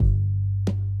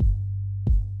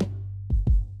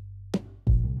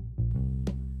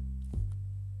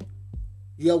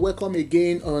You are welcome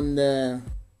again on the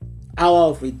Hour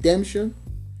of Redemption,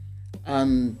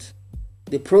 and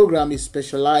the program is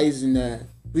specialized in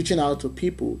reaching out to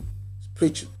people,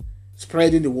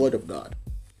 spreading the word of God.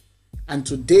 And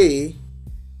today,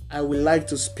 I would like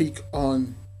to speak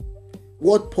on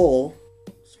what Paul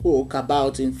spoke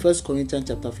about in 1 Corinthians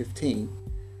chapter 15,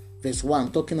 verse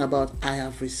 1, talking about I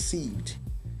have received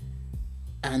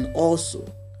and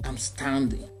also I'm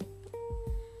standing.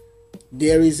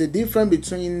 There is a difference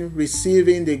between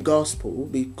receiving the gospel,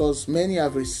 because many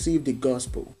have received the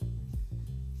gospel,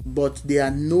 but they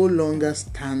are no longer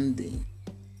standing.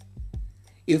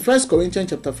 In 1 Corinthians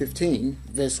chapter 15,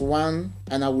 verse 1,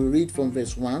 and I will read from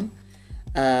verse 1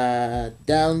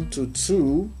 down to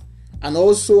 2, and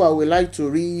also I would like to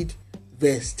read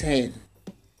verse 10.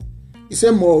 It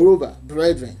says, "Moreover,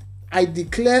 brethren, I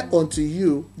declare unto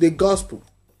you the gospel,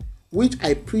 which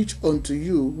I preach unto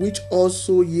you, which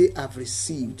also ye have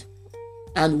received,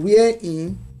 and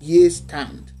wherein ye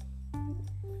stand,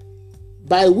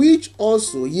 by which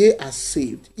also ye are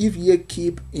saved, if ye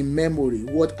keep in memory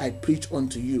what I preach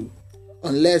unto you,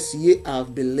 unless ye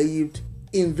have believed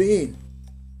in vain."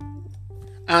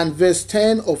 And verse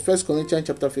 10 of 1 Corinthians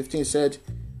chapter 15 said,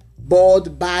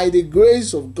 "But by the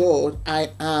grace of God I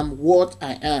am what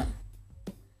I am.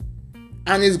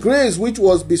 And his grace which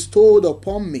was bestowed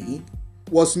upon me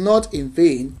was not in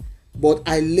vain, but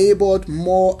I labored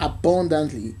more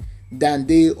abundantly than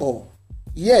they all.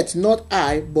 Yet not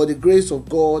I, but the grace of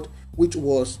God which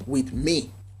was with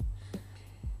me."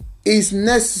 It's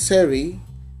necessary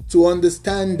to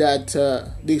understand that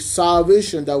the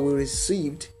salvation that we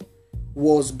received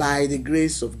was by the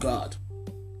grace of God.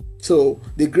 So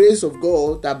the grace of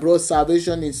God that brought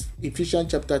salvation in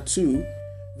Ephesians chapter 2,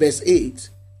 verse 8,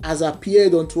 has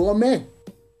appeared unto all men.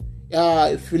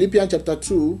 Philippians chapter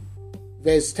 2,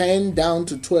 verse 10 down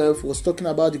to 12 was talking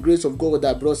about the grace of God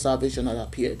that brought salvation and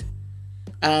appeared.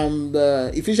 And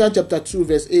Ephesians chapter 2,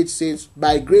 verse 8 says,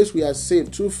 "By grace we are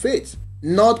saved through faith,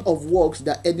 not of works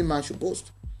that any man should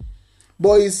boast."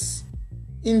 But it's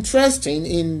interesting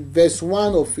in verse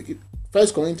 1 of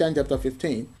 1 Corinthians chapter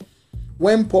 15,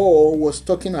 when Paul was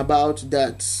talking about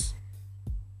that,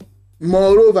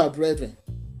 "Moreover, brethren,"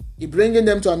 he bringing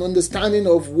them to an understanding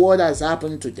of what has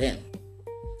happened to them.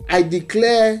 "I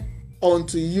declare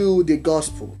unto you the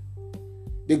gospel."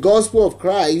 The gospel of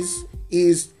Christ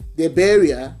is the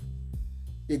burial,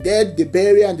 the death, the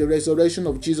burial, and the resurrection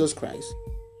of Jesus Christ.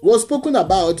 It was spoken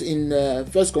about in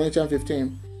 1 Corinthians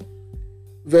 15,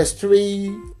 verse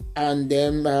 3 and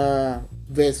then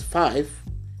verse 5.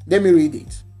 Let me read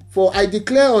it. "For I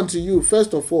declare unto you,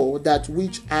 first of all, that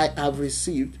which I have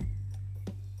received,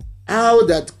 how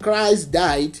that Christ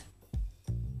died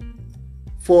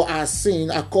for our sin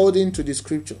according to the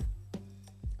scripture,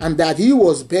 and that he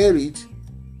was buried,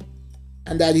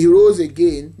 and that he rose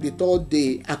again the third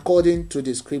day according to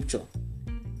the scripture,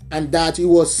 and that he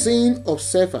was seen of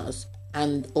Cephas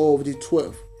and of the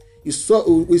 12. We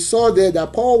saw there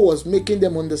that Paul was making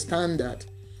them understand that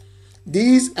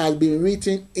this has been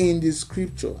written in the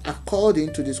scripture,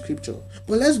 according to the scripture.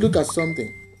 But let's look at something.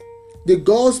 The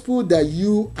gospel that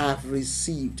you have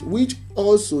received, which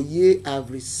also ye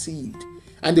have received.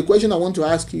 And the question I want to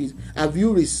ask you is, have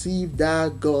you received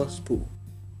that gospel?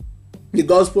 The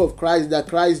gospel of Christ, that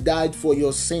Christ died for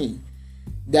your sin,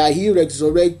 that he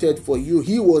resurrected for you,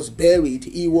 he was buried,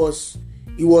 he was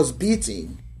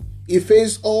beaten, he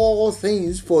faced all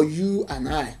things for you and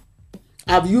I.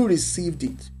 Have you received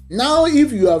it? Now,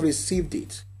 if you have received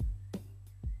it,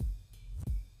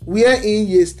 wherein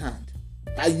ye stand?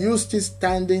 Are you still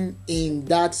standing in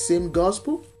that same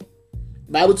gospel?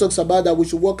 The Bible talks about that we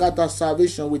should work out our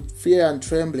salvation with fear and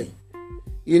trembling.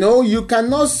 You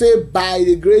cannot say by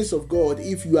the grace of God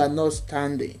if you are not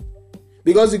standing.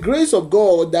 Because the grace of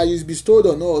God that is bestowed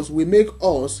on us will make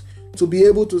us to be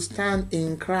able to stand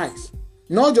in Christ.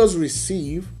 Not just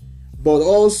receive, but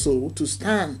also to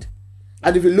stand.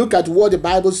 And if you look at what the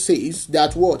Bible says,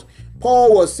 that what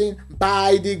Paul was saying,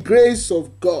 by the grace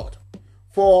of God.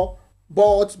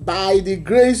 But by the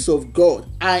grace of God,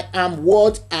 I am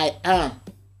what I am.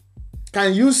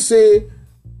 Can you say,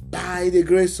 by the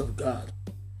grace of God?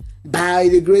 By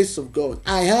the grace of God,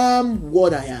 I am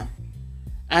what I am.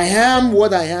 I am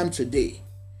what I am today.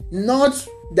 Not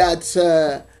that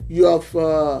you have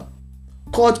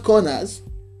cut corners,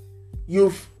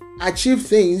 you've achieved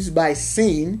things by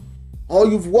sin, or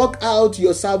you've worked out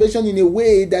your salvation in a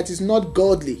way that is not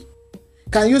godly.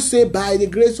 Can you say, by the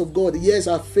grace of God, yes,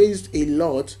 I've faced a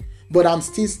lot, but I'm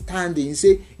still standing?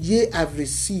 Say, ye have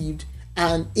received,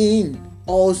 and in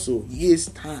also ye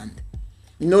stand.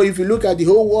 If you look at the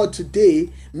whole world today,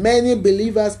 many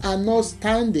believers are not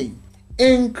standing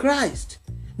in Christ,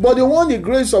 but they want the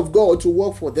grace of God to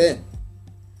work for them.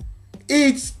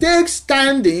 It takes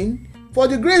standing for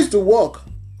the grace to work.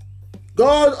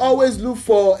 God always looks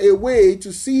for a way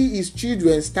to see his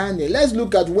children standing. Let's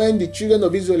look at when the children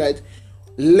of Israel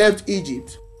left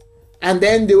Egypt, and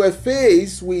then they were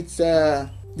faced with the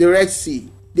Red Sea.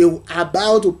 They were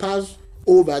about to pass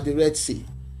over the Red Sea,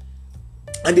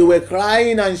 and they were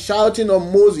crying and shouting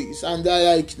on Moses, and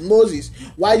they're like, Moses,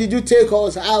 why did you take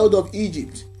us out of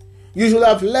Egypt? You should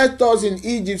have left us in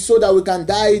Egypt so that we can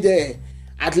die there.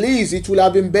 At least it would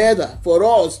have been better for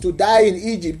us to die in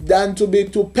Egypt than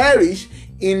to perish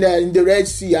in the Red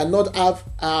Sea and not have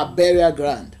our burial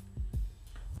ground.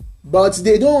 But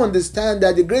they don't understand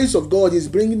that the grace of God is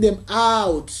bringing them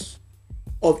out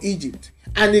of Egypt,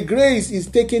 and the grace is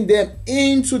taking them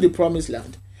into the promised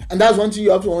land. And that's one thing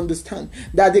you have to understand,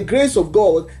 that the grace of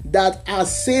God that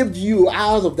has saved you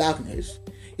out of darkness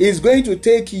is going to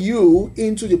take you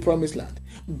into the promised land.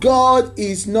 God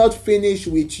is not finished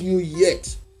with you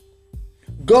yet.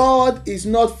 God is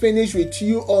not finished with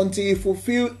you until he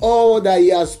fulfills all that he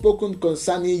has spoken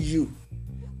concerning you.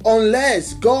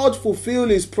 Unless God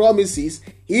fulfills his promises,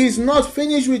 he is not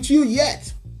finished with you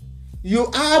yet. You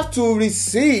have to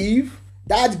receive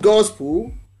that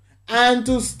gospel and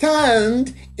to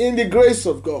stand in the grace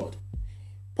of God.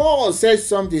 Paul said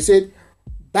something. He said,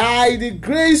 by the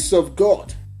grace of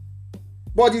God.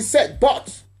 But he said,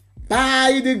 but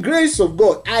by the grace of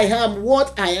God, I am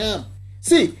what I am.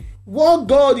 See, what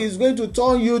God is going to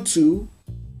turn you to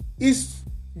is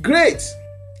great.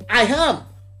 I am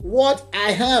what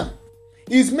I am.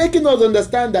 He's making us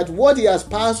understand that what he has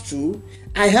passed through,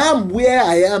 I am where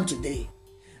I am today.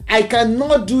 I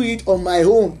cannot do it on my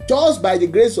own. Just by the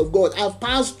grace of God, I've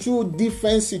passed through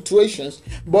different situations,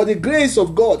 but the grace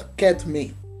of God kept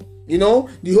me. You know,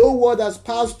 the whole world has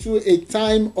passed through a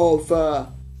time of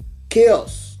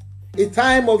chaos, a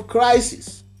time of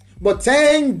crisis. But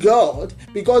thank God,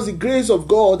 because the grace of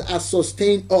God has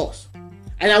sustained us.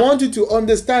 And I want you to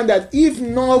understand that if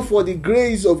not for the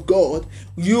grace of God,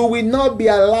 you will not be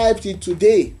alive till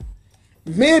today.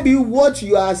 Maybe what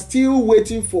you are still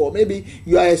waiting for, maybe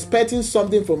you are expecting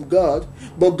something from God,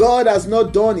 but God has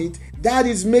not done it. That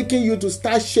is making you to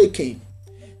start shaking.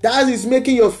 That is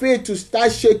making your faith to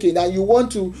start shaking, and you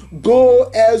want to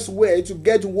go elsewhere to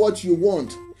get what you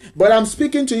want. But I'm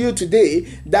speaking to you today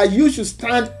that you should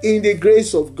stand in the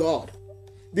grace of God.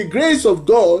 The grace of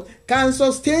God can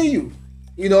sustain you.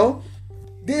 You know,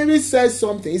 David says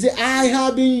something. He said, I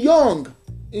have been young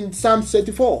in Psalm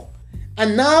 34,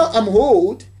 and now I'm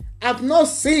old. I've not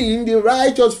seen the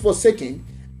righteous forsaken,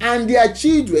 and their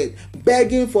children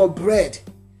begging for bread.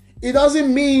 It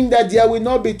doesn't mean that there will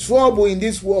not be trouble in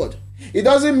this world. It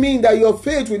doesn't mean that your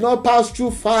faith will not pass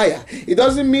through fire. It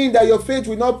doesn't mean that your faith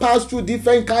will not pass through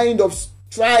different kind of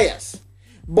trials.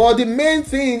 But the main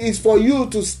thing is for you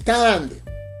to stand.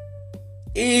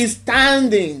 Is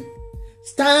standing.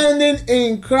 Standing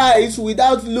in Christ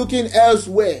without looking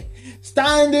elsewhere.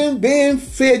 Standing, being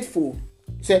faithful.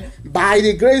 Say, by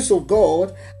the grace of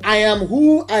God, I am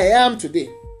who I am today.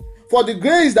 For the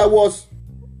grace that was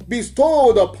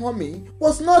bestowed upon me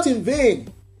was not in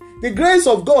vain. The grace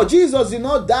of God, Jesus did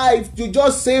not die to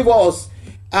just save us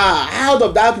out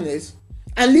of darkness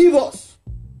and leave us.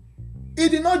 He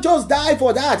did not just die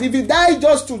for that. If he died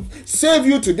just to save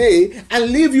you today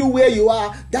and leave you where you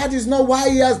are, that is not why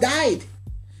he has died.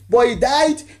 But he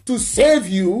died to save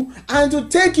you and to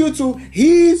take you to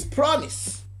his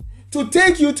promise. To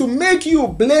take you, to make you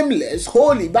blameless,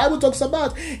 holy. Bible talks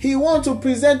about he wants to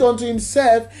present unto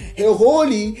himself a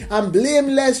holy and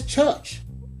blameless church.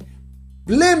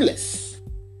 Blameless.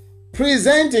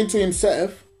 Presenting to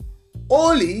himself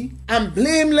holy and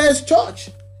blameless church.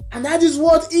 And that is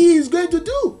what he is going to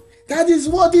do. That is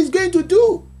what he's going to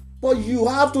do. But you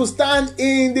have to stand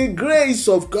in the grace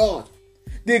of God.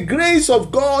 The grace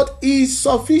of God is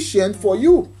sufficient for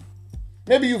you.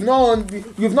 Maybe you've not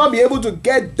been able to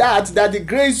get that the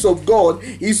grace of God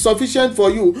is sufficient for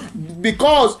you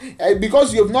because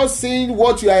you have not seen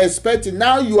what you are expecting.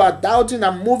 Now you are doubting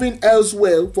and moving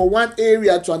elsewhere from one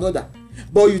area to another.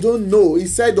 But you don't know. He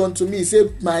said unto me, he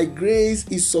said, my grace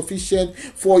is sufficient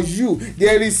for you.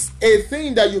 There is a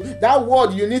thing that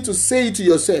word you need to say to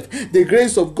yourself. The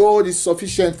grace of God is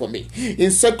sufficient for me.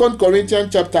 In 2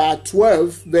 Corinthians chapter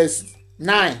 12, verse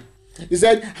 9. He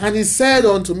said, and he said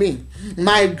unto me,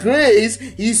 my grace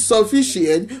is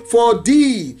sufficient for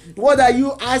thee. What are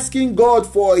you asking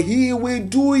God for? He will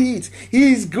do it.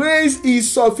 His grace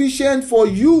is sufficient for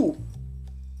you.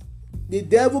 The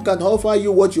devil can offer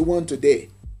you what you want today,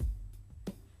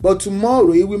 but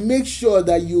tomorrow he will make sure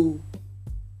that you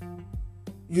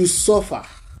suffer.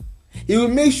 He will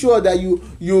make sure that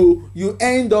you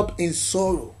end up in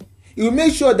sorrow. He will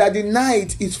make sure that the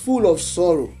night is full of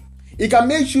sorrow. He can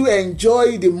make you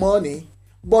enjoy the morning,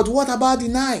 but what about the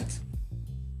night?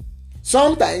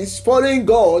 Sometimes following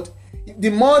God, the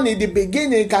morning, the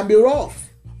beginning can be rough.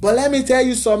 But let me tell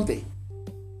you something.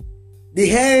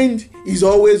 The end is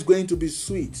always going to be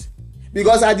sweet.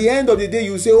 Because at the end of the day,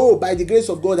 you say, oh, by the grace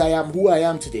of God, I am who I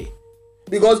am today.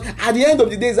 Because at the end of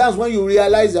the day, that's when you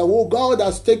realize that, oh, God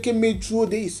has taken me through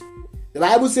this. The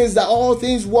Bible says that all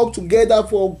things work together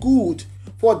for good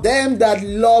for them that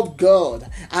love God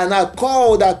and are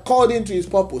called according to his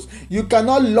purpose. You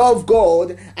cannot love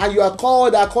God and you are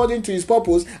called according to his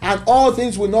purpose and all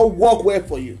things will not work well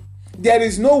for you. There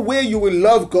is no way you will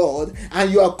love God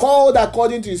and you are called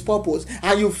according to his purpose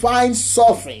and you find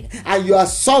suffering and you are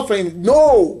suffering.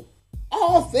 No,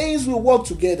 all things will work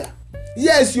together.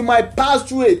 Yes, you might pass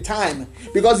through a time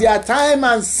because there are time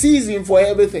and season for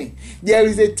everything. There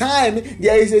is a time,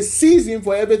 there is a season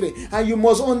for everything, and you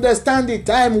must understand the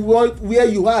time where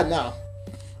you are now.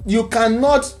 You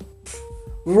cannot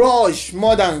rush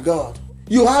more than God.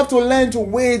 You have to learn to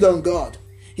wait on God.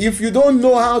 If you don't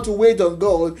know how to wait on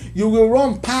God, you will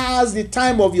run past the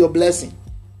time of your blessing.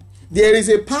 There is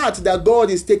a path that God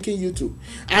is taking you to,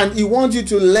 and he wants you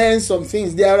to learn some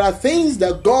things. There are things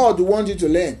that God wants you to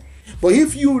learn. But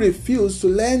if you refuse to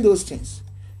learn those things,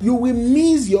 you will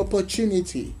miss your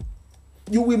opportunity.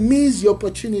 You will miss your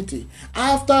opportunity.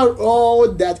 After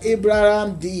all that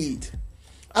Abraham did,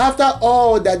 after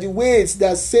all that the ways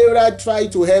that Sarah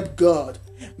tried to help God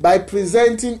by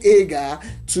presenting Hagar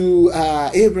to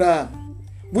Abraham,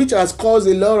 which has caused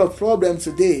a lot of problems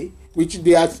today, which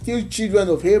they are still children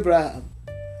of Abraham.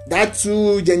 That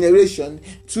two generations,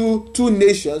 two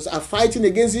nations are fighting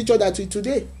against each other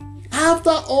today. After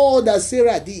all that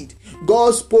Sarah did,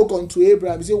 God spoke unto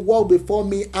Abraham. He said, walk before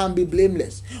me and be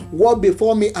blameless. Walk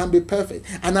before me and be perfect.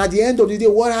 And at the end of the day,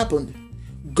 what happened?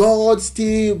 God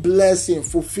still blessed him,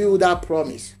 fulfilled that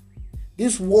promise.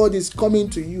 This word is coming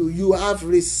to you. You have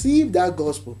received that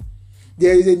gospel.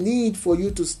 There is a need for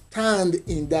you to stand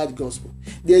in that gospel.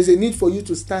 There is a need for you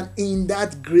to stand in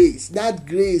that grace. That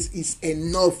grace is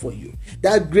enough for you.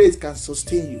 That grace can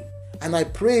sustain you. And I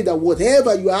pray that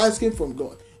whatever you are asking from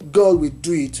God, God will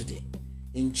do it today.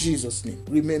 In Jesus' name.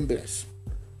 Remain blessed.